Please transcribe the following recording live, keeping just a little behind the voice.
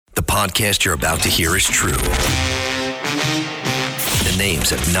podcast you're about to hear is true. The names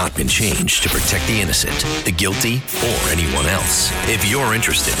have not been changed to protect the innocent, the guilty, or anyone else. If you're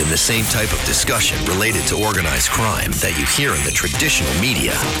interested in the same type of discussion related to organized crime that you hear in the traditional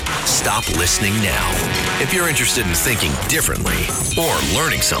media, stop listening now. If you're interested in thinking differently or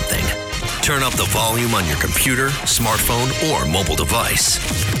learning something, turn up the volume on your computer, smartphone, or mobile device.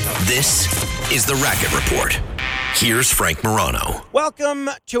 This is The Racket Report. Here's Frank Morano. Welcome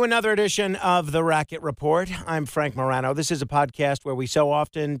to another edition of The Racket Report. I'm Frank Morano. This is a podcast where we so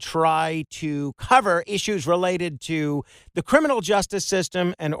often try to cover issues related to the criminal justice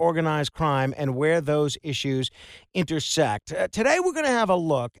system and organized crime and where those issues intersect. Today we're going to have a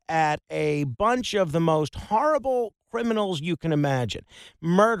look at a bunch of the most horrible criminals you can imagine.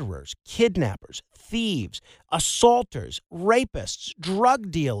 Murderers, kidnappers, thieves, assaulters, rapists,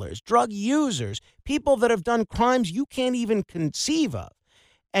 drug dealers, drug users, people that have done crimes you can't even conceive of.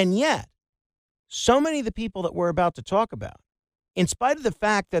 And yet, so many of the people that we're about to talk about, in spite of the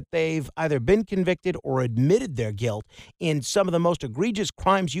fact that they've either been convicted or admitted their guilt in some of the most egregious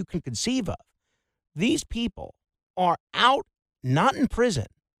crimes you can conceive of, these people are out, not in prison,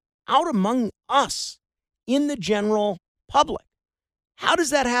 out among us, in the general public. How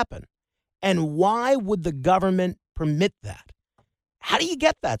does that happen? And why would the government permit that? How do you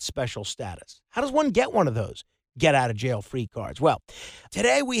get that special status? How does one get one of those get out of jail free cards? Well,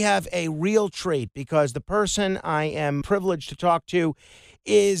 today we have a real treat because the person I am privileged to talk to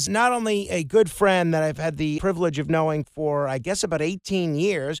is not only a good friend that I've had the privilege of knowing for, I guess, about 18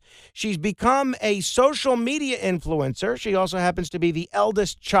 years. She's become a social media influencer. She also happens to be the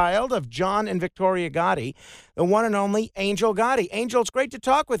eldest child of John and Victoria Gotti, the one and only Angel Gotti. Angel, it's great to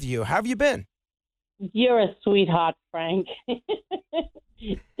talk with you. How have you been? You're a sweetheart, Frank.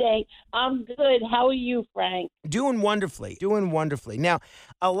 I'm good. How are you, Frank? Doing wonderfully. Now,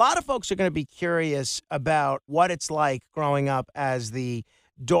 a lot of folks are going to be curious about what it's like growing up as the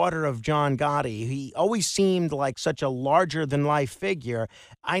daughter of John Gotti. He always seemed like such a larger-than-life figure.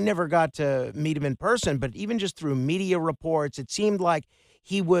 I never got to meet him in person, but even just through media reports, it seemed like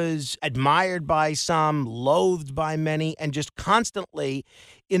he was admired by some, loathed by many, and just constantly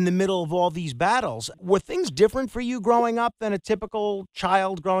in the middle of all these battles. Were things different for you growing up than a typical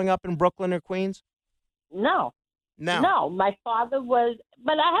child growing up in Brooklyn or Queens? No, my father was,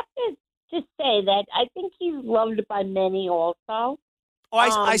 but I have to just say that I think he's loved by many also. Oh,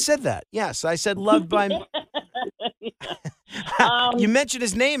 I said that. Yes, I said loved by... You mentioned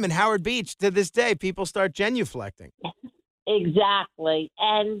his name in Howard Beach. To this day, people start genuflecting. Exactly.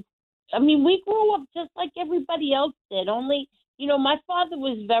 And, I mean, we grew up just like everybody else did, only, my father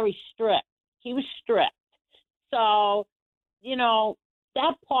was very strict. He was strict. So,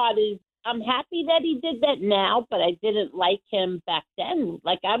 that part is, I'm happy that he did that now, but I didn't like him back then.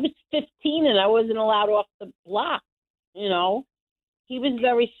 Like, I was 15 and I wasn't allowed off the block, He was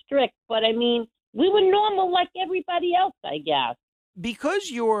very strict. But, I mean, we were normal like everybody else, I guess. Because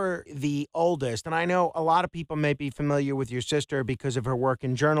you're the oldest, and I know a lot of people may be familiar with your sister because of her work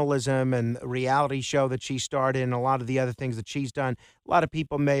in journalism and the reality show that she starred in, and a lot of the other things that she's done. A lot of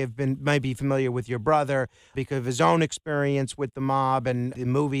people may be familiar with your brother because of his own experience with the mob and the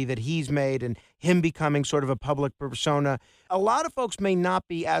movie that he's made and him becoming sort of a public persona. A lot of folks may not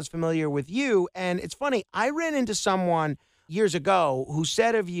be as familiar with you, and it's funny, I ran into someone years ago who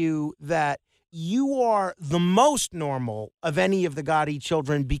said of you that you are the most normal of any of the Gotti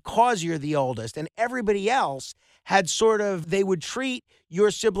children because you're the oldest, and everybody else had they would treat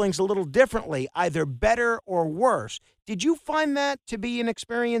your siblings a little differently, either better or worse. Did you find that to be an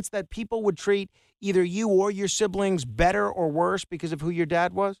experience that people would treat either you or your siblings better or worse because of who your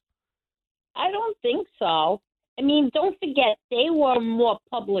dad was? I don't think so. I mean, don't forget, they were more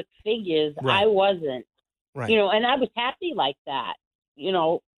public figures. Right. I wasn't. Right. And I was happy like that.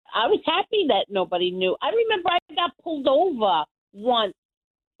 I was happy that nobody knew. I remember I got pulled over once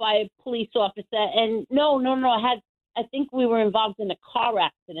by a police officer, and I think we were involved in a car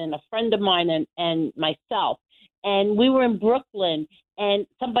accident, a friend of mine and myself, and we were in Brooklyn, and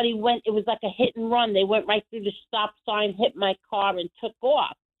somebody it was like a hit and run. They went right through the stop sign, hit my car, and took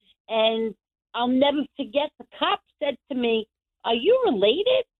off. And I'll never forget, the cop said to me, "Are you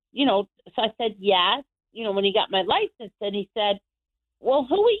related?" So I said, yes. When he got my license, and he said, "Well,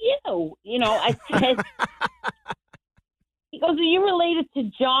 who are you?" I said, he goes, "Are you related to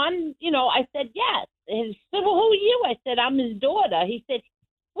John?" I said, yes. He said, "Well, who are you?" I said, "I'm his daughter." He said,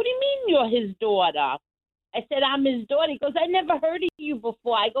 "What do you mean you're his daughter?" I said, "I'm his daughter." He goes, "I never heard of you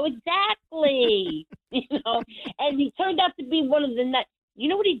before." I go, "Exactly." And he turned out to be one of the You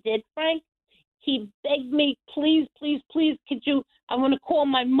know what he did, Frank? He begged me, "Please, please, please, could you, I want to call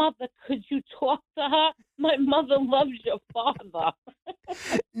my mother. Could you talk to her? My mother loves your father.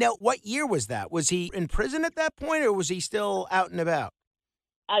 Now, what year was that? Was he in prison at that point, or was he still out and about?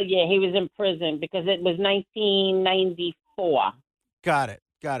 Yeah, he was in prison because it was 1994. Got it.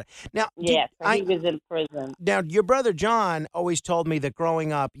 Got it. Now, Yeah, so he was in prison. Now, your brother John always told me that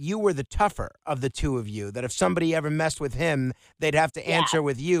growing up, you were the tougher of the two of you, that if somebody ever messed with him, they'd have to answer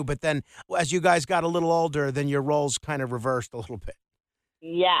with you. But then as you guys got a little older, then your roles kind of reversed a little bit.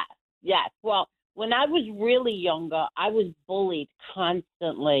 Yes, yes. Well, when I was really younger, I was bullied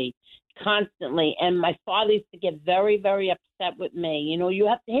constantly. And my father used to get very, very upset with me. You know, you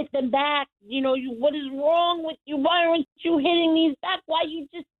have to hit them back. You know, what is wrong with you? Why aren't you hitting these back? Why are you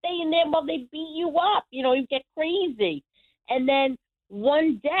just staying there while they beat you up? You know, you get crazy. And then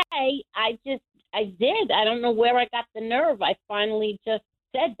one day I did. I don't know where I got the nerve. I finally just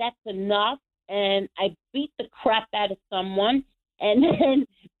said, that's enough. And I beat the crap out of someone. And then,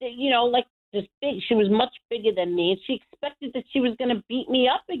 you know, like this big, she was much bigger than me. And she expected that she was going to beat me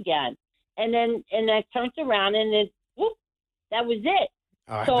up again. And I turned around and whoop, that was it.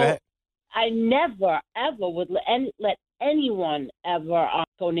 Oh, so I bet. I never, ever would let anyone ever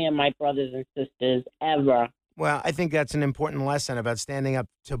go near my brothers and sisters, ever. Well, I think that's an important lesson about standing up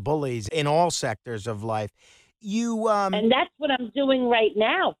to bullies in all sectors of life. And that's what I'm doing right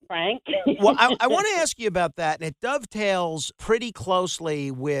now, Frank. Well, I want to ask you about that, and it dovetails pretty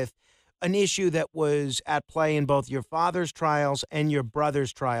closely with an issue that was at play in both your father's trials and your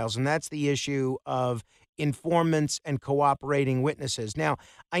brother's trials, and that's the issue of informants and cooperating witnesses. Now,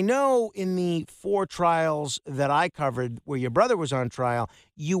 I know in the 4 trials that I covered where your brother was on trial,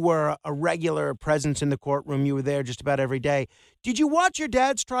 you were a regular presence in the courtroom. You were there just about every day. Did you watch your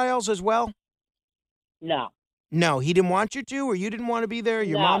dad's trials as well? No. No, he didn't want you to, or you didn't want to be there?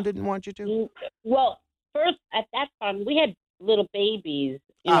 Your mom didn't want you to? Well, first, at that time, we had little babies,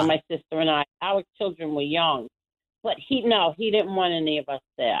 you know, my sister and I. Our children were young. But he didn't want any of us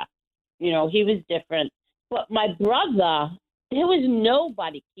there. You know, he was different. But my brother, there was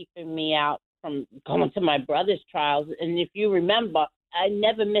nobody keeping me out from going to my brother's trials. And if you remember, I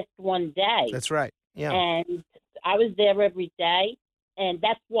never missed one day. That's right. Yeah. And I was there every day. And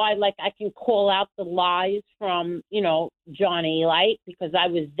that's why, like, I can call out the lies from, you know, John A. Light, because I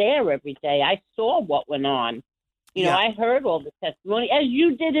was there every day. I saw what went on. You know, I heard all the testimony, as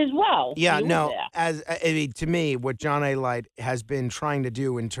you did as well. Yeah, no, to me, what John A. Light has been trying to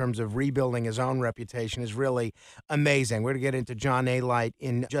do in terms of rebuilding his own reputation is really amazing. We're going to get into John A. Light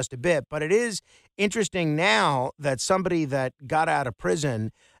in just a bit, but it is interesting now that somebody that got out of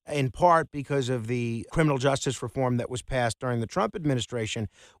prison in part because of the criminal justice reform that was passed during the Trump administration,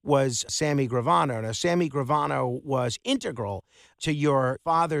 was Sammy Gravano. Now, Sammy Gravano was integral to your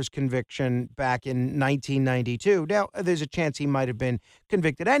father's conviction back in 1992. Now, there's a chance he might have been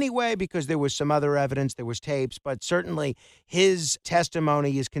convicted anyway because there was some other evidence, there was tapes, but certainly his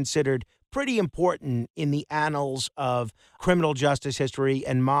testimony is considered pretty important in the annals of criminal justice history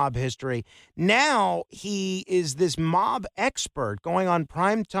and mob history. Now he is this mob expert going on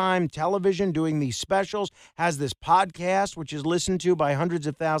primetime television, doing these specials, has this podcast, which is listened to by hundreds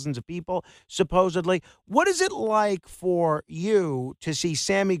of thousands of people, supposedly. What is it like for you to see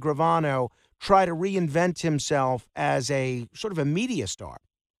Sammy Gravano try to reinvent himself as a sort of a media star?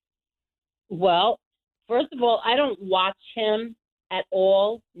 Well, first of all, I don't watch him at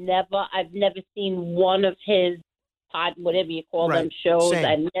all. Never. I've never seen one of his whatever you call them, shows. Same.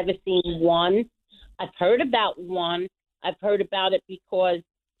 I've never seen one. I've heard about one. I've heard about it because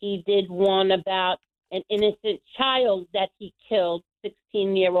he did one about an innocent child that he killed,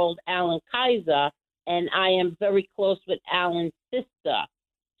 16-year-old Alan Kaiser, and I am very close with Alan's sister.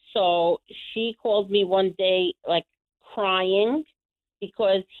 So she called me one day, like, crying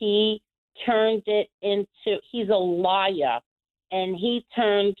because he turned it into, he's a liar. And he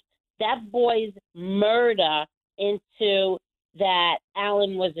turned that boy's murder into that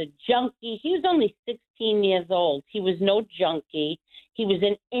Alan was a junkie. He was only 16 years old. He was no junkie. He was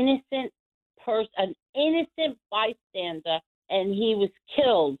an innocent person, an innocent bystander, and he was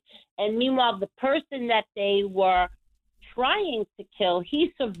killed. And meanwhile, the person that they were trying to kill,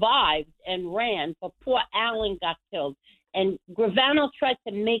 he survived and ran, but poor Alan got killed. And Gravano tried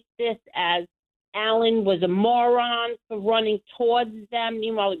to make this as Alan was a moron for running towards them.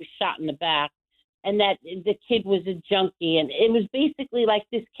 Meanwhile, he was shot in the back, and that the kid was a junkie. And it was basically like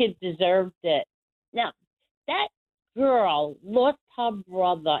this kid deserved it. Now, that girl lost her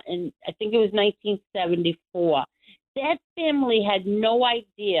brother in, I think it was 1974. That family had no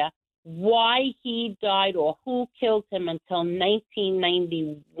idea why he died or who killed him until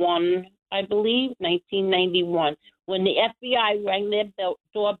 1991, I believe, 1991, when the FBI rang their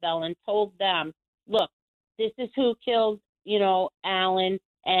doorbell and told them, look, this is who killed, Alan,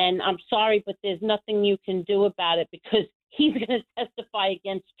 and I'm sorry, but there's nothing you can do about it because he's going to testify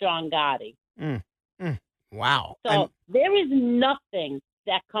against John Gotti. Wow. So there is nothing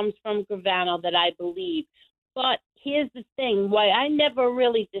that comes from Gravano that I believe. But here's the thing. Why I never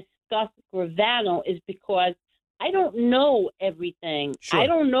really discuss Gravano is because I don't know everything. Sure. I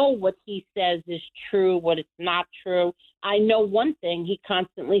don't know what he says is true, what is not true. I know one thing. He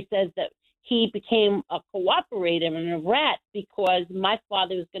constantly says that he became a cooperator and a rat because my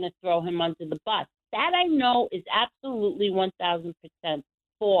father was going to throw him under the bus. That I know is absolutely 1,000%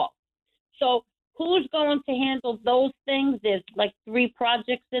 false. So who's going to handle those things? There's like 3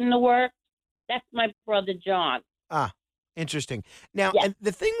 projects in the works. That's my brother John. Interesting. Now, Yes. and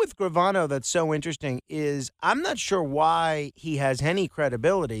the thing with Gravano that's so interesting is I'm not sure why he has any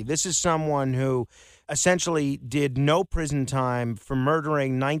credibility. This is someone who essentially did no prison time for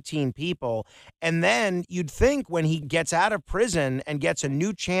murdering 19 people. And then you'd think when he gets out of prison and gets a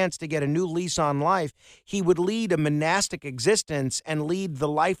new chance to get a new lease on life, he would lead a monastic existence and lead the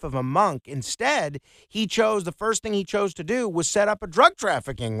life of a monk. Instead, the first thing he chose to do was set up a drug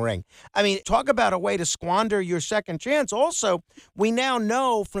trafficking ring. I mean, talk about a way to squander your second chance. Also, we now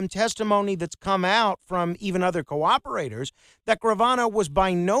know from testimony that's come out from even other cooperators that Gravano was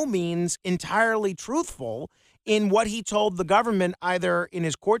by no means entirely truthful in what he told the government, either in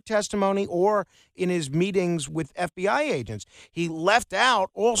his court testimony or in his meetings with FBI agents. He left out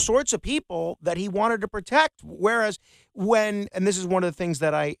all sorts of people that he wanted to protect. Whereas and this is one of the things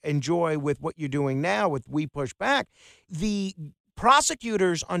that I enjoy with what you're doing now with We Push Back, the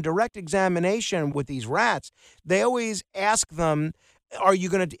prosecutors on direct examination with these rats, they always ask them, are you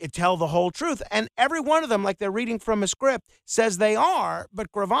going to tell the whole truth? And every one of them, like they're reading from a script, says they are.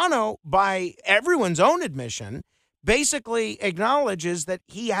 But Gravano, by everyone's own admission, basically acknowledges that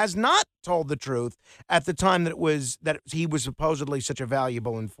he has not told the truth at the time that he was supposedly such a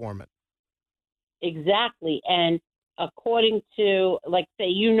valuable informant. Exactly. And according to, like,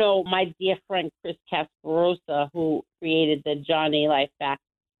 say, my dear friend Chris Casparosa, who created the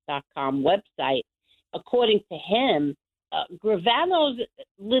JohnnyLifeFacts.com website, according to him, Gravano's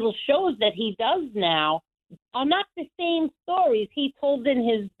little shows that he does now are not the same stories he told in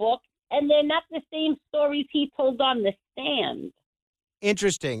his book, and they're not the same stories he told on the stand.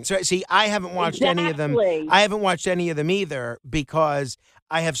 Interesting. So, see, I haven't watched any of them. I haven't watched any of them either because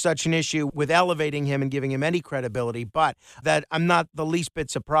I have such an issue with elevating him and giving him any credibility, but that I'm not the least bit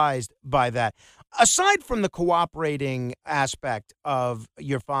surprised by that. Aside from the cooperating aspect of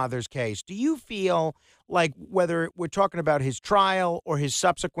your father's case, do you feel like whether we're talking about his trial or his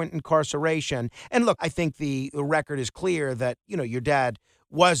subsequent incarceration, and look, I think the record is clear that, your dad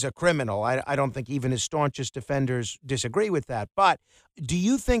was a criminal. I don't think even his staunchest defenders disagree with that. But do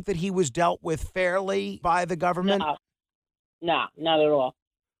you think that he was dealt with fairly by the government? No, not at all.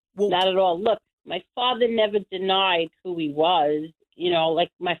 Well, not at all. Look, my father never denied who he was.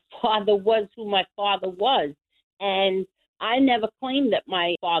 Like my father was who my father was. And I never claimed that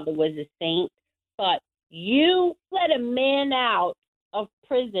my father was a saint. But you let a man out of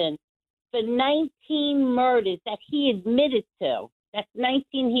prison for 19 murders that he admitted to. That's 19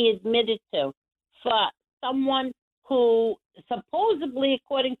 he admitted to, for someone who supposedly,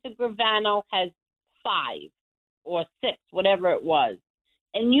 according to Gravano, has 5 or 6, whatever it was.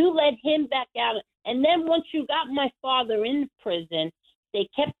 And you let him back out. And then once you got my father in prison, they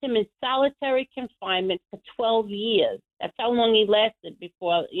kept him in solitary confinement for 12 years. That's how long he lasted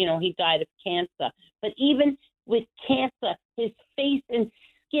before, he died of cancer. But even with cancer, his face and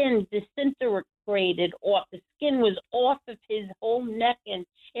skin disintegrated off. The skin was off of his whole neck and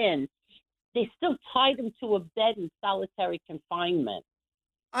chin. They still tied him to a bed in solitary confinement.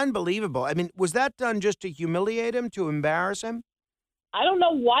 Unbelievable. I mean, was that done just to humiliate him, to embarrass him? I don't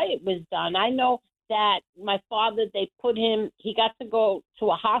know why it was done. I know that my father, he got to go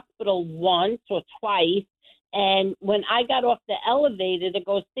to a hospital once or twice. And when I got off the elevator to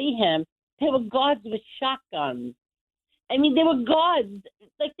go see him, there were guards with shotguns. I mean, they were guards.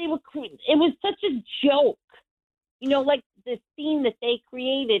 Like it was such a joke. Like the scene that they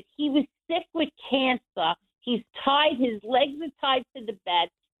created. He was sick with cancer. His legs are tied to the bed.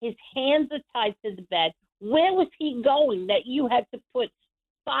 His hands are tied to the bed. Where was he going that you had to put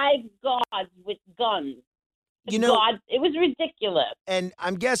 5 guards with guns? God, it was ridiculous. And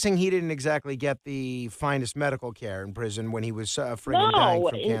I'm guessing he didn't exactly get the finest medical care in prison when he was suffering and dying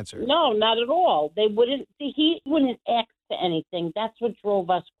from cancer. No, not at all. They wouldn't. He wouldn't ask for anything. That's what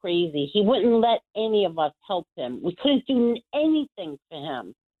drove us crazy. He wouldn't let any of us help him. We couldn't do anything for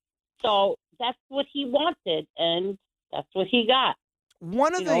him. So that's what he wanted, and that's what he got.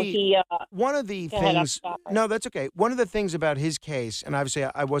 One of the Go ahead, I'm things, sorry. no, that's okay. One of the things about his case, and obviously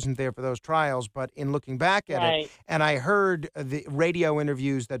I wasn't there for those trials, but in looking back at it, Right. and I heard the radio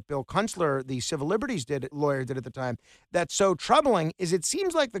interviews that Bill Kunstler, the civil liberties lawyer, did at the time, that's so troubling is it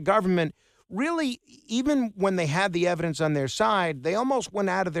seems like the government really, even when they had the evidence on their side, they almost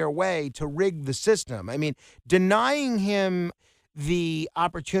went out of their way to rig the system. I mean, denying him the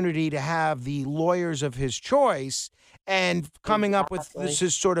opportunity to have the lawyers of his choice and coming up with this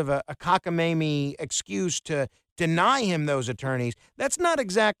is sort of a cockamamie excuse to deny him those attorneys. That's not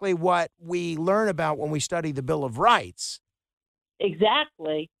exactly what we learn about when we study the Bill of Rights.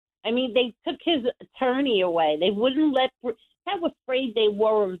 Exactly. I mean, they took his attorney away. They wouldn't let. How afraid they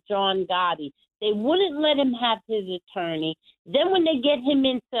were of John Gotti. They wouldn't let him have his attorney. Then when they get him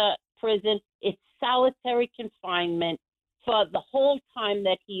into prison, it's solitary confinement. For the whole time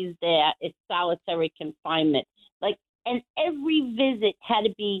that he's there, it's solitary confinement. And every visit had to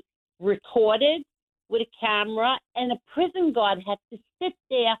be recorded with a camera, and a prison guard had to sit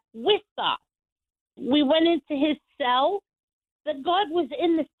there with us. We went into his cell. The guard was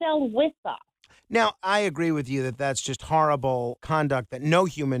in the cell with us. Now, I agree with you that that's just horrible conduct that no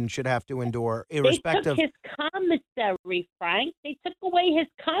human should have to endure, irrespective. They took his commissary, Frank. They took away his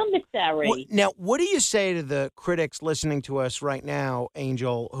commissary. Now, what do you say to the critics listening to us right now,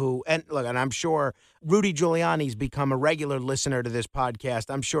 Angel, and I'm sure Rudy Giuliani's become a regular listener to this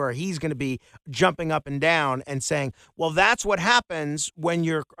podcast. I'm sure he's going to be jumping up and down and saying, well, that's what happens when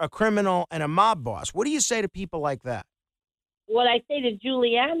you're a criminal and a mob boss. What do you say to people like that? What I say to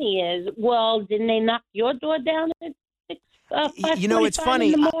Giuliani is, well, didn't they knock your door down at 5:45 it's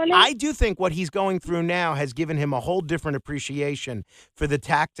funny. in the morning? I do think what he's going through now has given him a whole different appreciation for the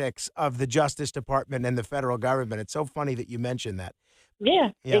tactics of the Justice Department and the federal government. It's so funny that you mentioned that. Yeah.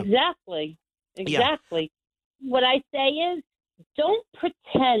 Exactly. Yeah. What I say is, don't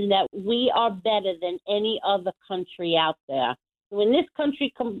pretend that we are better than any other country out there. When this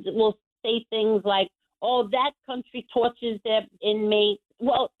country will say things like, oh, that country tortures their inmates.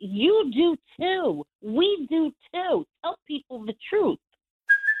 Well, you do too. We do too. Tell people the truth.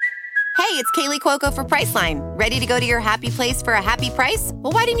 Hey, it's Kaylee Cuoco for Priceline. Ready to go to your happy place for a happy price?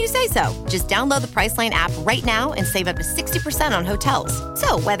 Well, why didn't you say so? Just download the Priceline app right now and save up to 60% on hotels.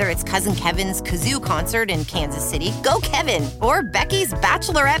 So whether it's Cousin Kevin's Kazoo Concert in Kansas City, go Kevin, or Becky's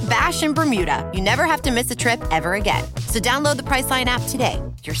Bachelorette Bash in Bermuda, you never have to miss a trip ever again. So download the Priceline app today.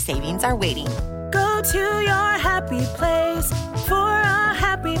 Your savings are waiting. Go to your happy place for a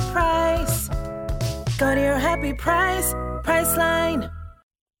happy price. Go to your happy price, Priceline.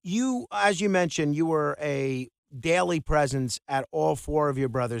 You, as you mentioned, you were a daily presence at all four of your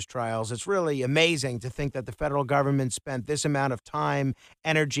brothers' trials. It's really amazing to think that the federal government spent this amount of time,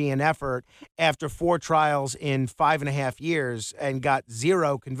 energy, and effort after 4 trials in 5.5 years and got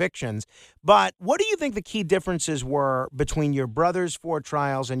 0 convictions. But what do you think the key differences were between your brothers' 4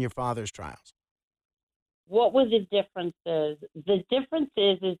 trials and your father's trials? What were the differences? The difference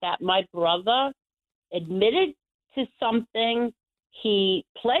is that my brother admitted to something. He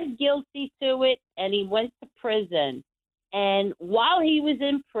pled guilty to it, and he went to prison. And while he was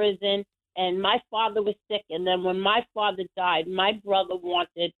in prison, and my father was sick, and then when my father died, my brother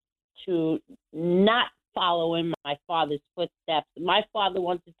wanted to not follow in my father's footsteps. My brother,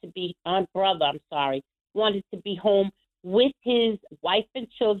 wanted to be home with his wife and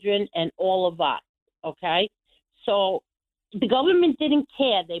children and all of us, okay? So the government didn't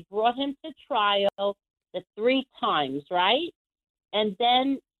care. They brought him to trial the 3 times, right? And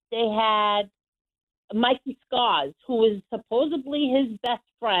then they had Mikey Scars, who was supposedly his best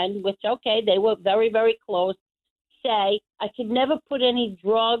friend, which, okay, they were very, very close, say, I could never put any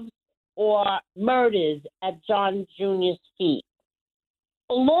drugs or murders at John Jr.'s feet.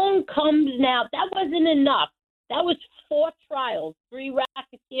 Along comes now, that wasn't enough. That was 4 trials, 3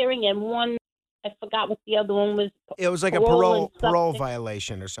 racketeering and 1, I forgot what the other one was. It was like a parole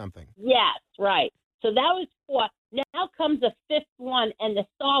violation or something. Yes, right. So that was 4. Now comes a 5th one, and the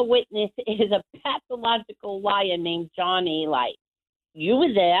star witness is a pathological liar named John Eli. You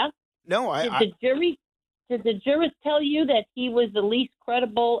were there. No, Did the jurors tell you that he was the least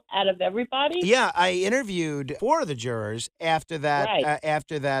credible out of everybody? Yeah, I interviewed 4 of the jurors after that Right.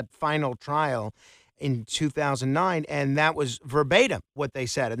 After that final trial in 2009, and that was verbatim what they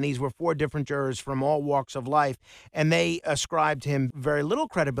said. And these were 4 different jurors from all walks of life, and they ascribed him very little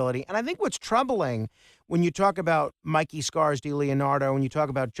credibility. And I think what's troubling when you talk about Mikey Scars DeLeonardo, when you talk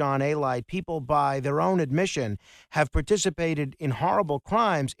about John A. Light, people by their own admission have participated in horrible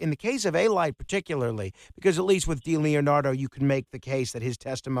crimes. In the case of A. Light particularly, because at least with DeLeonardo, you can make the case that his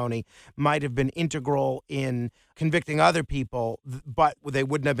testimony might have been integral in convicting other people, but they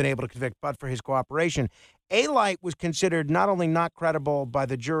wouldn't have been able to convict but for his cooperation. A. Light was considered not only not credible by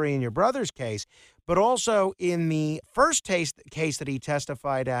the jury in your brother's case, but also in the first case that he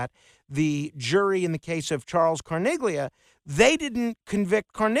testified at, the jury in the case of Charles Carniglia, they didn't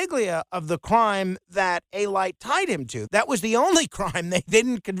convict Carniglia of the crime that A. Light tied him to. That was the only crime they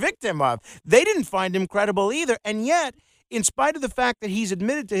didn't convict him of. They didn't find him credible either. And yet, in spite of the fact that he's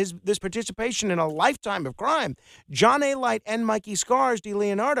admitted to this participation in a lifetime of crime, John A. Light and Mikey Scars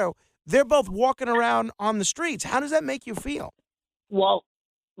DeLeonardo, they're both walking around on the streets. How does that make you feel? Well,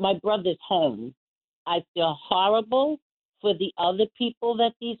 my brother's home. I feel horrible for the other people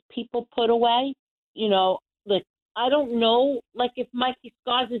that these people put away. You know, like, I don't know, like, if Mikey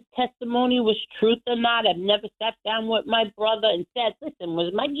Scars' testimony was truth or not. I've never sat down with my brother and said, listen,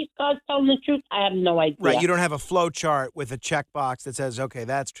 was Mikey Scars telling the truth? I have no idea. Right, you don't have a flow chart with a checkbox that says, okay,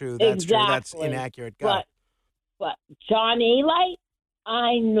 that's true, that's true, that's inaccurate. But John A. Light,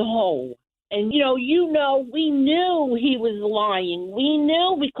 I know. And, we knew he was lying. We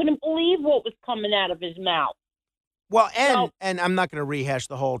knew. We couldn't believe what was coming out of his mouth. Well, and I'm not going to rehash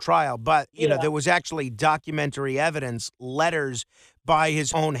the whole trial, but, there was actually documentary evidence, letters by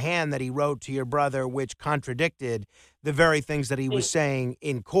his own hand that he wrote to your brother, which contradicted the very things that he was saying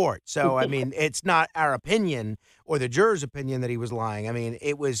in court. So, I mean, it's not our opinion or the juror's opinion that he was lying.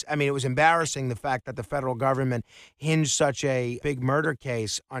 It was embarrassing, the fact that the federal government hinged such a big murder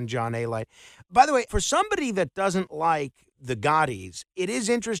case on John A. Light. By the way, for somebody that doesn't like the Gottis, it is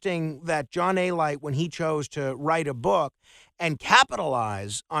interesting that John A. Light, when he chose to write a book and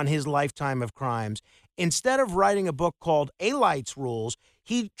capitalize on his lifetime of crimes, instead of writing a book called A. Light's Rules,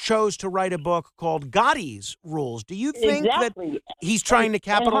 he chose to write a book called Gotti's Rules. Do you think that he's trying to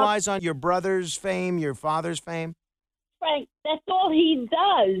capitalize on your brother's fame, your father's fame? Frank, that's all he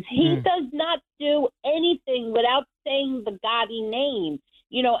does. He does not do anything without saying the Gotti name.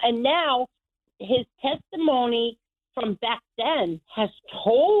 And now his testimony from back then has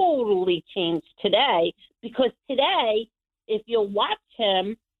totally changed today, because today, if you watch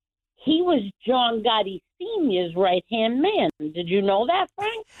him, he was John Gotti Sr.'s right-hand man. Did you know that,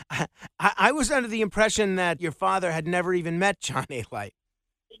 Frank? I was under the impression that your father had never even met John A. Light.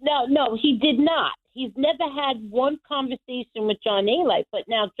 No, he did not. He's never had one conversation with John A. Light, but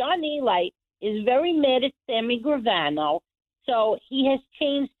now John A. Light is very mad at Sammy Gravano, so he has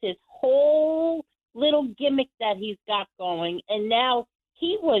changed his whole little gimmick that he's got going, and now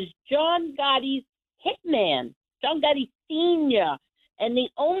he was John Gotti's hitman, John Gotti Sr., and the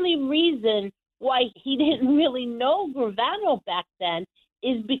only reason why he didn't really know Gravano back then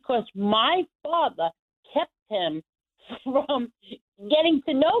is because my father kept him from getting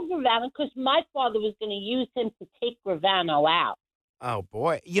to know Gravano, because my father was going to use him to take Gravano out. Oh,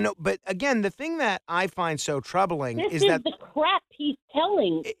 boy. But again, the thing that I find so troubling is that the crap he's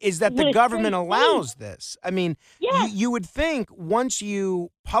telling is that the government allows this. You would think once you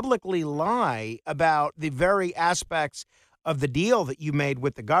publicly lie about the very aspects of the deal that you made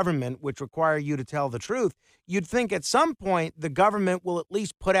with the government, which require you to tell the truth, you'd think at some point the government will at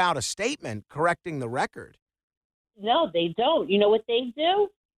least put out a statement correcting the record. No, they don't. You know what they do?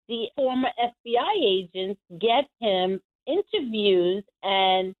 The former FBI agents get him interviews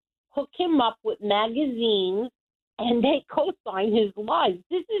and hook him up with magazines, and they co-sign his lies.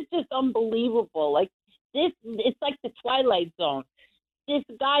 This is just unbelievable. Like this, it's like the Twilight Zone. This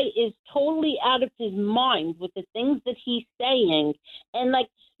guy is totally out of his mind with the things that he's saying, and like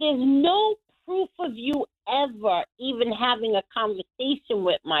there's no proof of you ever even having a conversation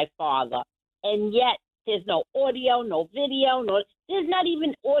with my father, and yet there's no audio, no video, there's not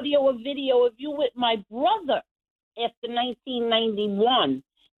even audio or video of you with my brother after 1991.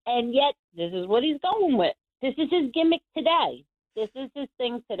 And yet, this is what he's going with. This is his gimmick today. This is his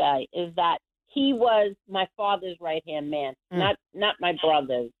thing today, is that he was my father's right-hand man, not my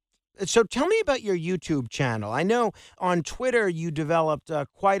brother's. So tell me about your YouTube channel. I know on Twitter you developed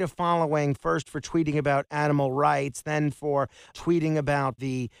quite a following, first for tweeting about animal rights, then for tweeting about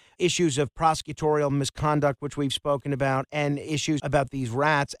the issues of prosecutorial misconduct, which we've spoken about, and issues about these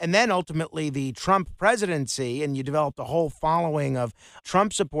rats, and then ultimately the Trump presidency, and you developed a whole following of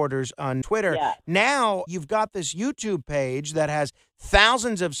Trump supporters on Twitter. Yeah. Now you've got this YouTube page that has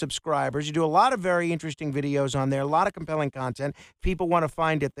thousands of subscribers. You do a lot of very interesting videos on there, a lot of compelling content. If people want to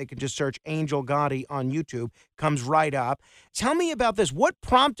find it, they can just search Angel Gotti on YouTube. Comes right up. Tell me about this. What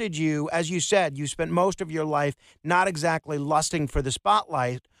prompted you, as you said, you spent most of your life not exactly lusting for the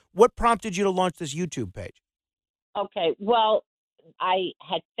spotlight. What prompted you to launch this YouTube page? Okay, well, I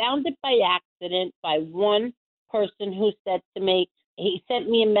had found it by accident by one person who said to me, he sent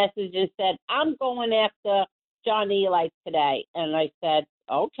me a message and said, I'm going after John Eli today. And I said,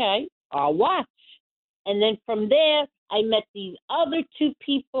 okay, I'll watch. And then from there, I met these other two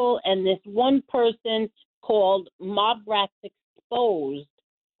people and this one person called Mob Rats Exposed,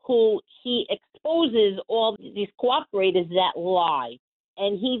 who he exposes all these cooperators that lie.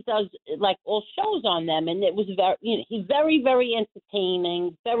 And he does like all shows on them. And it was very, he's very, very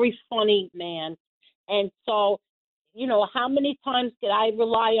entertaining, very funny man. And so, how many times could I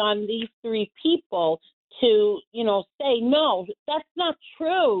rely on these three people to, say, no, that's not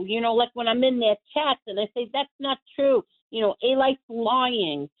true. Like when I'm in their chats and I say, that's not true. Eli's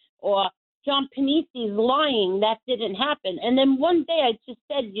lying or John Panisi's lying. That didn't happen. And then one day I just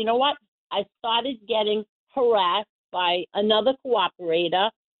said, you know what? I started getting harassed by another cooperator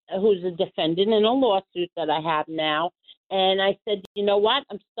who's a defendant in a lawsuit that I have now. And I said, you know what?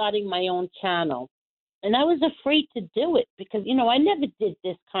 I'm starting my own channel. And I was afraid to do it because, I never did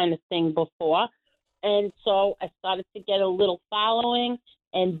this kind of thing before. And so I started to get a little following.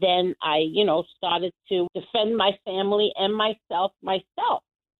 And then I, started to defend my family and myself.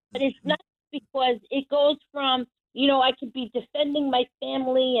 But it's not because it goes from, I could be defending my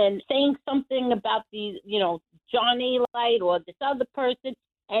family and saying something about these, John Eli or this other person.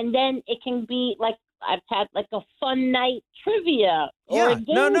 And then it can be like I've had like a fun night trivia. Or a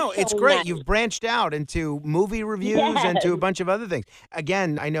game show it's great. night. You've branched out into movie reviews and to a bunch of other things.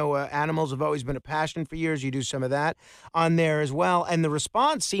 Again, I know animals have always been a passion for years. You do some of that on there as well. And the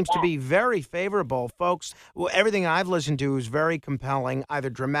response seems to be very favorable. Folks, everything I've listened to is very compelling, either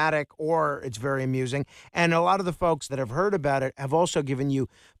dramatic or it's very amusing. And a lot of the folks that have heard about it have also given you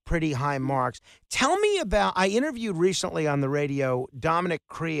pretty high marks. Tell me about, I interviewed recently on the radio Dominic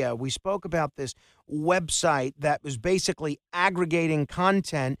Crea. We spoke about this website that was basically aggregating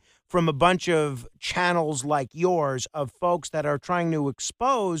content from a bunch of channels like yours of folks that are trying to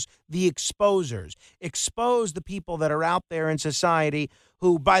expose the exposers, expose the people that are out there in society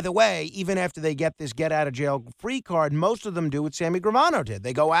who, by the way, even after they get this get-out-of-jail-free card, most of them do what Sammy Gravano did.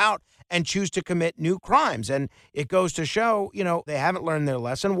 They go out and choose to commit new crimes. And it goes to show, they haven't learned their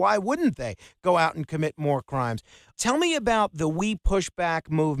lesson. Why wouldn't they go out and commit more crimes? Tell me about the We Push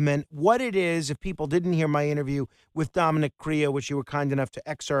Back movement, what it is, if people didn't hear my interview with Dominic Crea, which you were kind enough to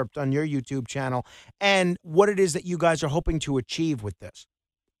excerpt on your YouTube channel, and what it is that you guys are hoping to achieve with this.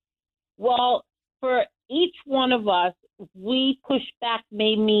 Well, for each one of us, We Push Back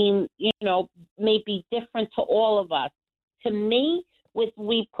may mean, may be different to all of us. To me, with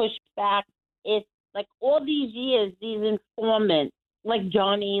We Push Back, it's like all these years, these informants, like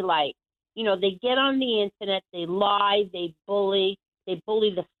John Eli, they get on the internet, they lie, they bully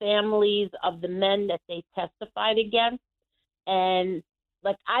the families of the men that they testified against. And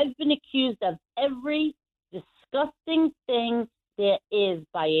like I've been accused of every disgusting thing there is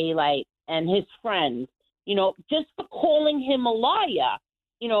by Eli and his friends, just for calling him a liar.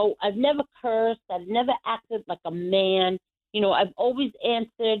 I've never cursed. I've never acted like a man. I've always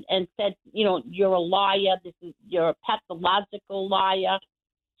answered and said, you're a liar. You're a pathological liar.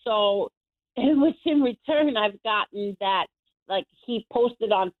 So, which in return, I've gotten that, like he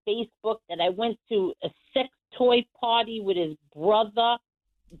posted on Facebook that I went to a sex toy party with his brother,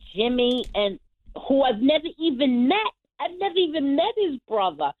 Jimmy, and who I've never even met. I've never even met his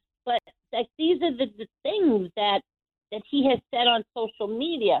brother. But like these are the things that he has said on social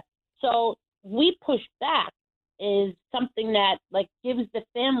media. So We Push Back is something that like gives the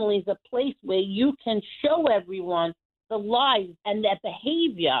families a place where you can show everyone the lies and the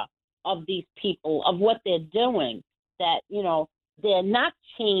behavior of these people, of what they're doing, that, they're not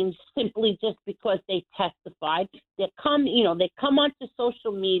changed simply just because they testified. They come onto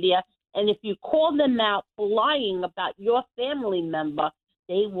social media, and if you call them out for lying about your family member,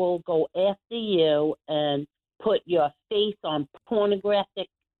 they will go after you and put your face on pornographic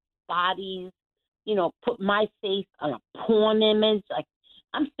bodies, put my face on a porn image. Like,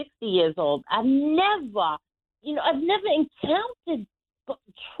 I'm 60 years old. I've never encountered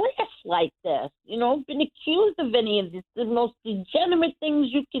trash like this, been accused of any of this, the most degenerate things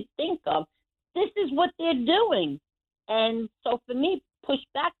you could think of. This is what they're doing. And so for me, We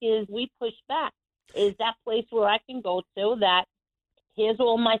Push Back is that place where I can go to that here's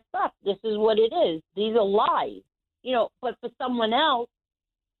all my stuff. This is what it is. These are lies. But for someone else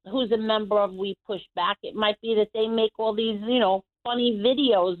who's a member of We Push Back, it might be that they make all these, funny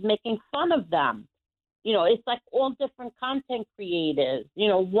videos making fun of them. It's like all different content creators.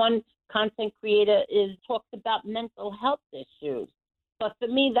 One content creator talks about mental health issues. But for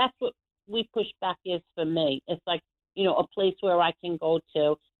me, that's what We Push Back is for me. It's like, a place where I can go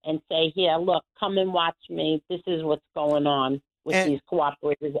to and say, here, look, come and watch me. This is what's going on with these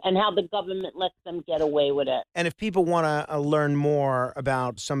cooperators and how the government lets them get away with it. And if people want to learn more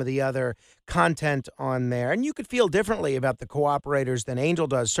about some of the other content on there, and you could feel differently about the cooperators than Angel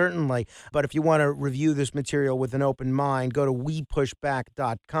does, certainly, but if you want to review this material with an open mind, go to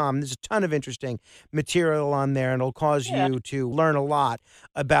wepushback.com. There's a ton of interesting material on there, and it'll cause you to learn a lot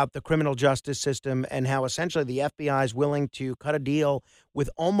about the criminal justice system and how essentially the FBI is willing to cut a deal with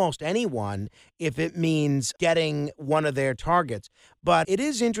almost anyone if it means getting one of their targets. But it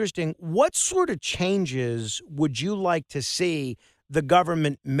is interesting. What sort of changes would you like to see the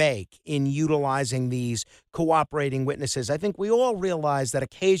government make in utilizing these cooperating witnesses? I think we all realize that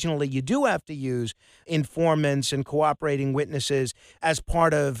occasionally you do have to use informants and cooperating witnesses as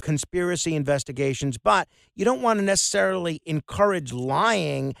part of conspiracy investigations, but you don't want to necessarily encourage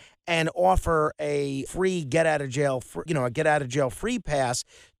lying and offer a free get out of jail free pass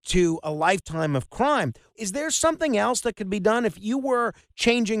to a lifetime of crime. Is there something else that could be done? If you were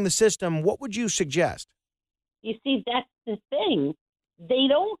changing the system, what would you suggest? You see, that's the thing. They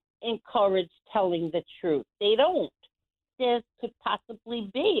don't encourage telling the truth. They don't. There could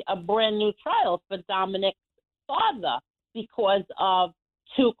possibly be a brand new trial for Dominic's father because of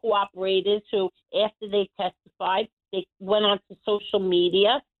two cooperators who, after they testified, they went onto social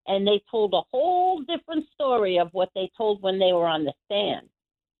media and they told a whole different story of what they told when they were on the stand.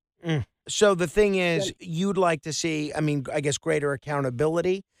 So the thing is, you'd like to see, I guess, greater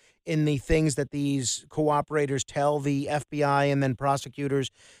accountability in the things that these cooperators tell the FBI and then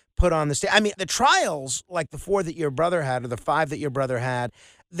prosecutors put on the stand. The trials, like the 4 that your brother had or the 5 that your brother had,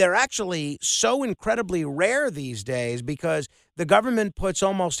 they're actually so incredibly rare these days because the government puts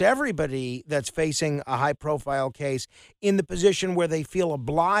almost everybody that's facing a high-profile case in the position where they feel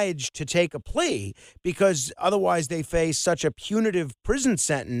obliged to take a plea because otherwise they face such a punitive prison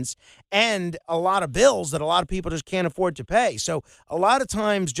sentence and a lot of bills that a lot of people just can't afford to pay. So a lot of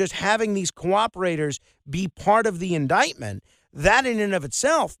times just having these cooperators be part of the indictment, that in and of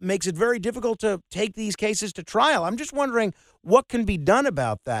itself makes it very difficult to take these cases to trial. I'm just wondering what can be done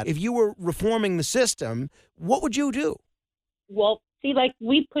about that. If you were reforming the system, what would you do? Well, see, like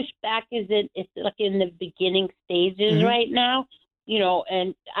We Push Back it's like in the beginning stages right now,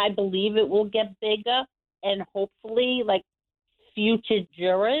 and I believe it will get bigger and hopefully like future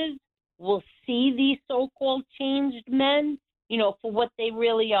jurors will see these so-called changed men, for what they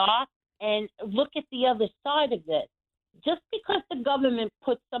really are and look at the other side of it. Just because the government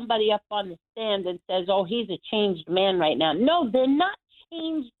puts somebody up on the stand and says, oh, he's a changed man right now. No, they're not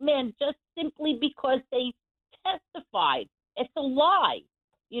changed men just simply because they testified. It's a lie.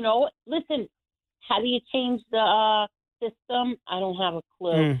 Listen, how do you change the system? I don't have a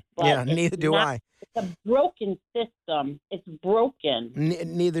clue. Yeah, neither do I. It's a broken system. It's broken.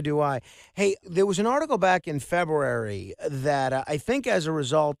 Neither do I. Hey, there was an article back in February that I think as a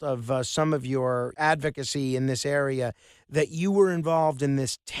result of some of your advocacy in this area, that you were involved in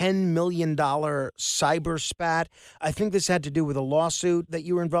this $10 million cyber spat. I think this had to do with a lawsuit that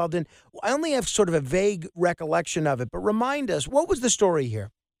you were involved in. I only have sort of a vague recollection of it, but remind us, what was the story here?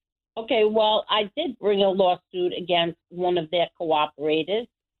 Okay, well, I did bring a lawsuit against one of their cooperators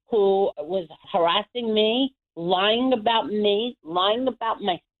who was harassing me, lying about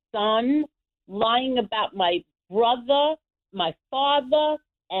my son, lying about my brother, my father,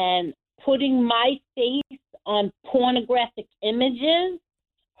 and putting my face on pornographic images,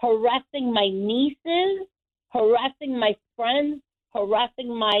 harassing my nieces, harassing my friends,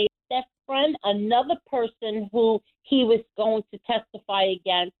 harassing my best friend, another person who he was going to testify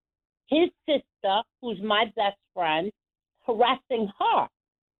against, his sister, who's my best friend, harassing her.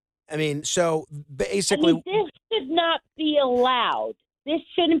 So basically... this should not be allowed. This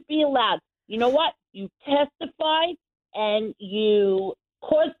shouldn't be allowed. You know what? You testified and you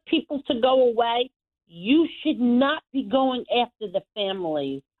caused people to go away. You should not be going after the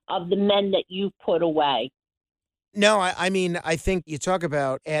families of the men that you put away. No, I think you talk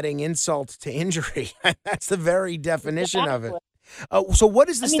about adding insult to injury. That's the very definition of it. So what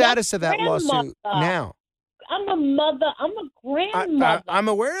is the status of that lawsuit now? I'm a mother. I'm a grandmother. I'm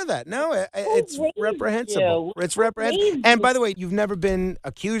aware of that. No, it's reprehensible. It's reprehensible. And by the way, you've never been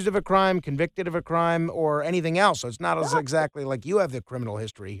accused of a crime, convicted of a crime, or anything else. So it's not exactly like you have the criminal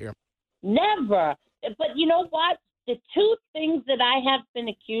history here. Never. But you know what? the two things that I have been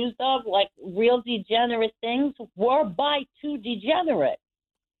accused of, like real degenerate things, were by two degenerates.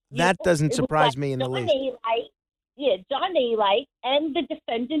 That doesn't surprise me in the least. John Eli and the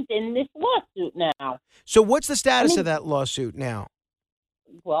defendant in this lawsuit now. So what's the status of that lawsuit now?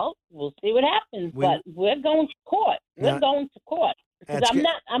 Well, we'll see what happens, but we're going to court. We're going to court. Because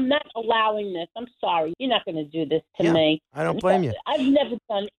I'm not allowing this. I'm sorry. You're not going to do this to me. I don't blame you. I've never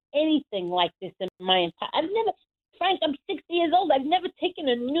done anything like this in my entire... Frank, I'm 60 years old. I've never taken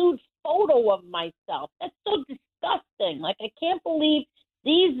a nude photo of myself. That's so disgusting. Like, I can't believe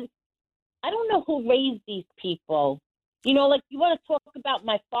these... I don't know who raised these people. You know, like, you want to talk about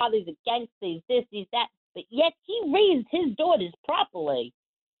my father's a gangster, he's this, he's that, but yet he raised his daughters properly.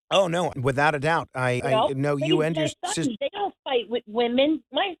 Oh, no, without a doubt. I know you and your sister. They don't fight with women.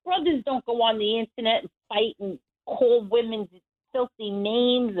 My brothers don't go on the internet and fight and call women filthy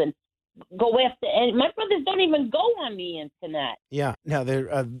names and go after. And my brothers don't even go on the internet. Yeah, no,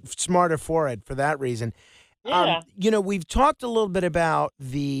 they're smarter for it for that reason. Yeah. We've talked a little bit about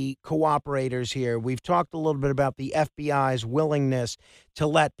the cooperators here. We've talked a little bit about the FBI's willingness to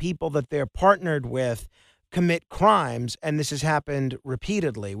let people that they're partnered with commit crimes, and this has happened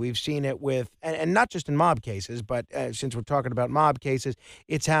repeatedly. We've seen it with, and not just in mob cases, but since we're talking about mob cases,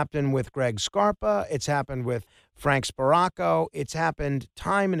 it's happened with Greg Scarpa, it's happened with Frank Sparacco, it's happened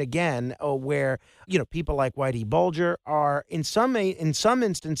time and again where, people like Whitey Bulger are in some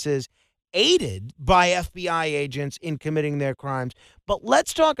instances aided by FBI agents in committing their crimes. But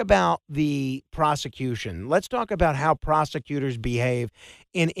let's talk about the prosecution. Let's talk about how prosecutors behave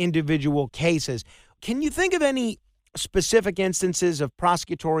in individual cases. Can you think of any specific instances of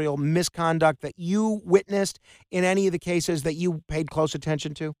prosecutorial misconduct that you witnessed in any of the cases that you paid close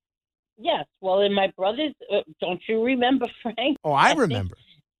attention to? Yes. Well, in my brothers, don't you remember, Frank? Oh, I remember.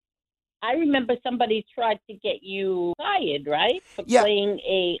 I remember somebody tried to get you fired, right? For playing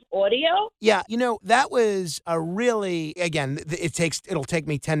a audio? Yeah, that was a really, again, it'll take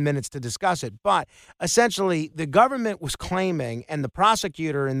me 10 minutes to discuss it, but essentially the government was claiming, and the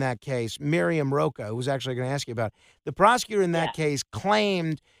prosecutor in that case, Miriam Roca, who was actually going to ask you about, the prosecutor in that case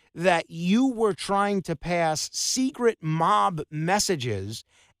claimed that you were trying to pass secret mob messages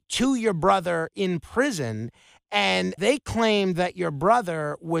to your brother in prison. And they claimed that your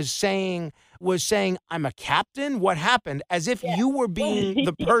brother was saying, I'm a captain? What happened? As if you were being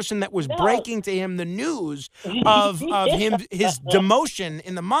the person that was breaking to him the news of his demotion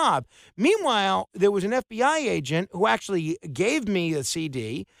in the mob. Meanwhile, there was an FBI agent who actually gave me a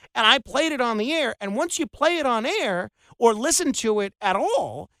CD, and I played it on the air. And once you play it on air or listen to it at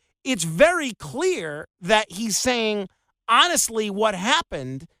all, it's very clear that he's saying, honestly, what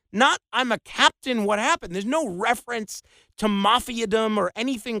happened. Not, I'm a captain, what happened? There's no reference to mafiadom or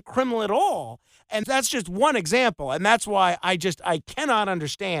anything criminal at all. And that's just one example. And that's why I cannot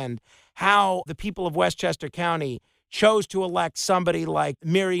understand how the people of Westchester County chose to elect somebody like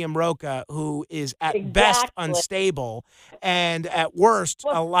Miriam Roca, who is at best unstable and at worst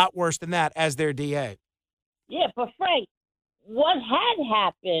a lot worse than that, as their DA. Yeah, but Frank, what had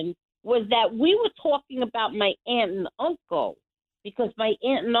happened was that we were talking about my aunt and uncle, because my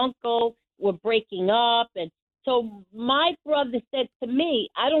aunt and uncle were breaking up. And so my brother said to me,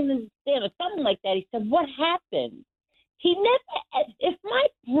 I don't understand, or something like that. He said, what happened? He never, if my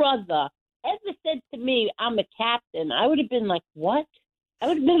brother ever said to me, I'm a captain, I would have been like, what? I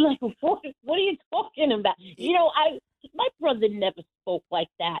would have been like, what are you talking about? My brother never spoke like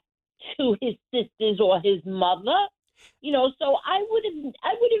that to his sisters or his mother. So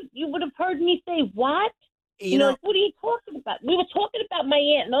you would have heard me say, what? What are you talking about? We were talking about my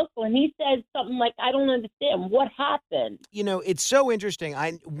aunt and uncle, and he said something like, I don't understand. What happened? It's so interesting.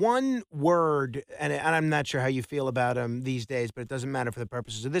 One word, and I'm not sure how you feel about him these days, but it doesn't matter for the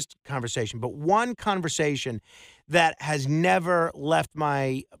purposes of this conversation, but one conversation that has never left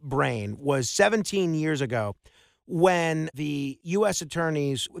my brain was 17 years ago when the U.S.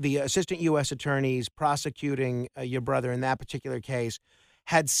 attorneys, the assistant U.S. attorneys prosecuting your brother in that particular case,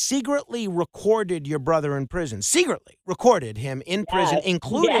 had secretly recorded your brother in prison, secretly recorded him in prison,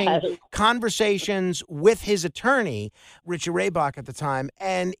 including conversations with his attorney, Richie Raybach at the time.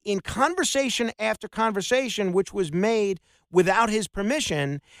 And in conversation after conversation, which was made without his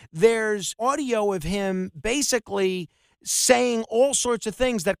permission, there's audio of him basically saying all sorts of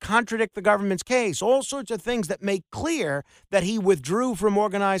things that contradict the government's case, all sorts of things that make clear that he withdrew from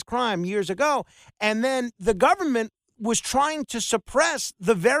organized crime years ago. And then the government was trying to suppress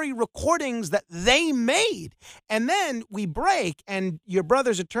the very recordings that they made. And then we break, and your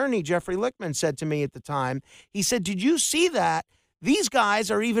brother's attorney, Jeffrey Lichtman, said to me at the time, he said, did you see that? These guys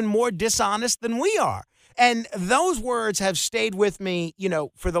are even more dishonest than we are. And those words have stayed with me,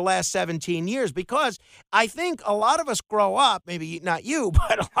 for the last 17 years, because I think a lot of us grow up, maybe not you,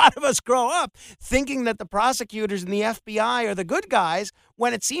 but a lot of us grow up thinking that the prosecutors and the FBI are the good guys,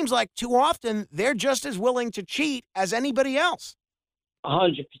 when it seems like too often they're just as willing to cheat as anybody else.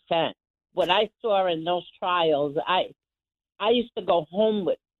 100%. What I saw in those trials, I used to go home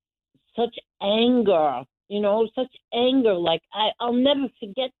with such anger, such anger. Like, I'll never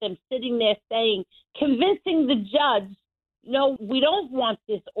forget them sitting there convincing the judge, no, we don't want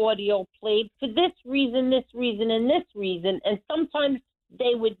this audio played for this reason, and this reason. And sometimes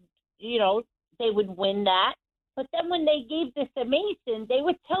they would, they would win that. But then when they gave the summation, they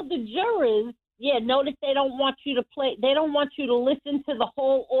would tell the jurors, yeah, notice they don't want you to listen to the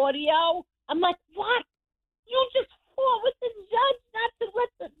whole audio. I'm like, what? You just fought with the judge not to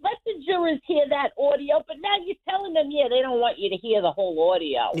let the jurors hear that audio, but now you're telling them, yeah, they don't want you to hear the whole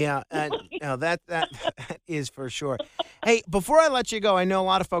audio. Yeah, and that is for sure. Hey, before I let you go, I know a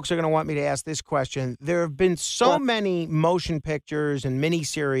lot of folks are going to want me to ask this question. There have been so many motion pictures and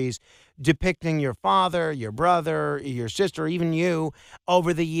miniseries depicting your father, your brother, your sister, even you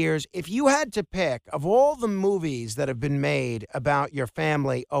over the years. If you had to pick, of all the movies that have been made about your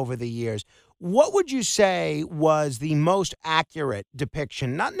family over the years, what would you say was the most accurate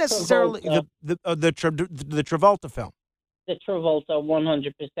depiction? Not necessarily the Travolta film. The Travolta,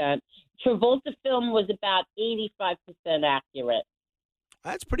 100%. Travolta film was about 85% accurate.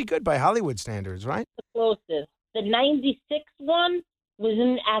 That's pretty good by Hollywood standards, right? The closest. The 96 one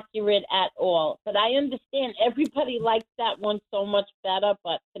wasn't accurate at all. But I understand everybody likes that one so much better.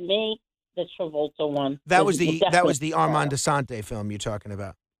 But to me, the Travolta one. That was the Armand Assante film you're talking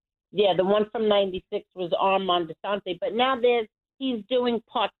about. Yeah, the one from 96 was Armand Assante. But now he's doing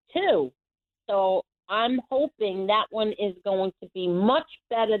part 2. So I'm hoping that one is going to be much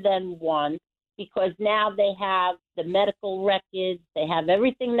better than 1, because now they have the medical records. They have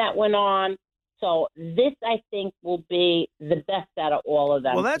everything that went on. So this, I think, will be the best out of all of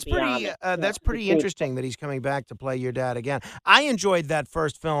them. Well, that's pretty interesting that he's coming back to play your dad again. I enjoyed that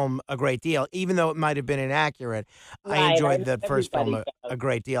first film a great deal, even though it might have been inaccurate. Right, I enjoyed that first film a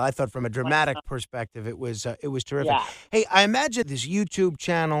great deal. I thought from a dramatic perspective, it was terrific. Yeah. Hey, I imagine this YouTube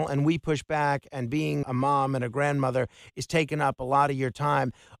channel and We Push Back and being a mom and a grandmother is taking up a lot of your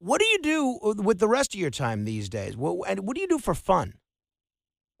time. What do you do with the rest of your time these days? And what do you do for fun?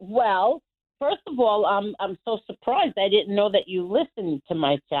 Well, first of all, I'm so surprised. I didn't know that you listened to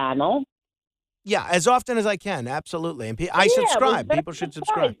my channel. Yeah, as often as I can, absolutely. And I subscribe. People should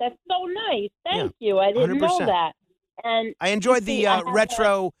subscribe. That's so nice. Thank you. I didn't 100%. Know that. And I enjoyed the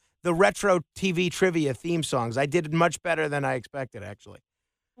retro TV trivia theme songs. I did much better than I expected, actually.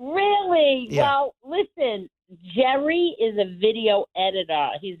 Really? Yeah. Well, listen, Jerry is a video editor.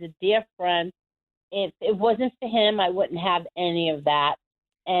 He's a dear friend. If it wasn't for him, I wouldn't have any of that.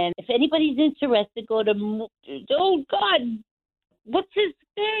 And if anybody's interested, go to, oh, God, what's his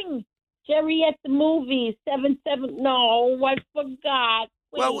thing? Jerry at the Movies, 77, no, I forgot.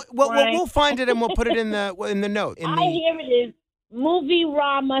 Wait, we'll find it and we'll put it in the note. Here it is,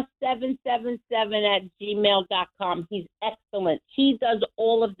 movierama777@gmail.com. He's excellent. He does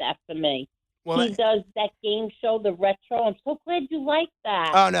all of that for me. Well, he does that game show, the retro. I'm so glad you like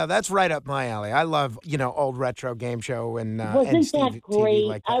that. Oh, no, that's right up my alley. I love, old retro game show and Wasn't that great? TV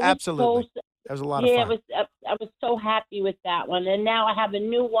like that. Absolutely. That was a lot of fun. I was so happy with that one. And now I have a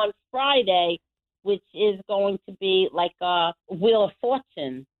new one Friday, which is going to be like a Wheel of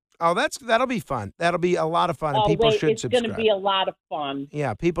Fortune. Oh, that'll be fun. That'll be a lot of fun, and people should subscribe. It's going to be a lot of fun.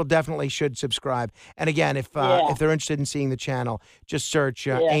 Yeah, people definitely should subscribe. And again, if they're interested in seeing the channel, just search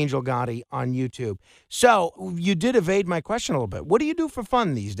Angel Gotti on YouTube. So you did evade my question a little bit. What do you do for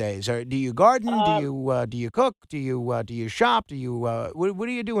fun these days? Do you garden? Do you cook? Do you shop? What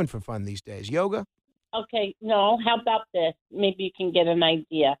are you doing for fun these days? Yoga? Okay, no. How about this? Maybe you can get an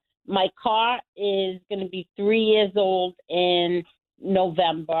idea. My car is going to be 3 years old in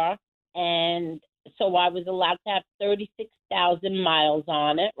November, and so I was allowed to have 36,000 miles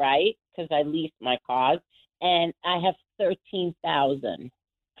on it, right? Because I leased my cars, and I have 13,000.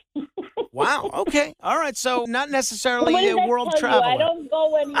 Wow. Okay. All right. So not necessarily a world traveler. I don't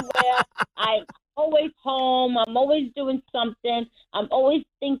go anywhere. I'm always home. I'm always doing something. I'm always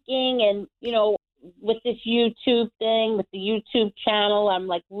thinking, and with this YouTube thing, with the YouTube channel, I'm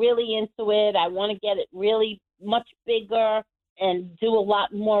like really into it. I want to get it really much bigger. and do a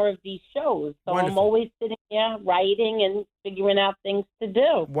lot more of these shows. So Wonderful. I'm always sitting here writing and figuring out things to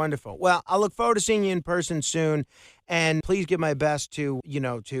do. Wonderful. Well, I look forward to seeing you in person soon. And please give my best to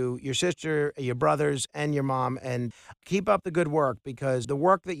your sister, your brothers, and your mom. And keep up the good work, because the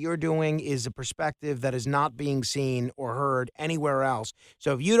work that you're doing is a perspective that is not being seen or heard anywhere else.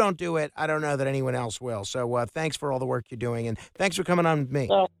 So if you don't do it, I don't know that anyone else will. So thanks for all the work you're doing. And thanks for coming on with me.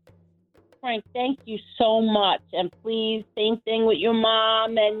 So, Frank, thank you so much. And please, same thing with your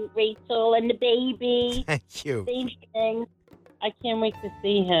mom and Rachel and the baby. Thank you. Same thing. I can't wait to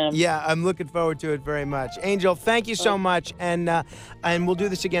see him. Yeah, I'm looking forward to it very much. Angel, thank you so much, and we'll do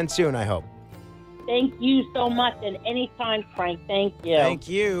this again soon, I hope. Thank you so much, and anytime, Frank. Thank you. Thank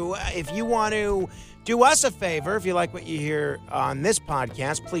you. If you want to do us a favor, if you like what you hear on this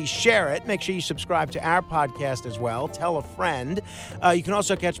podcast, please share it. Make sure you subscribe to our podcast as well. Tell a friend. You can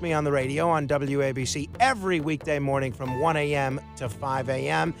also catch me on the radio on WABC every weekday morning from 1 a.m. to 5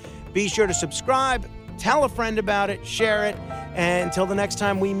 a.m. Be sure to subscribe. Tell a friend about it, share it, and until the next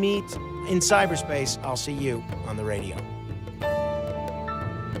time we meet in cyberspace, I'll see you on the radio.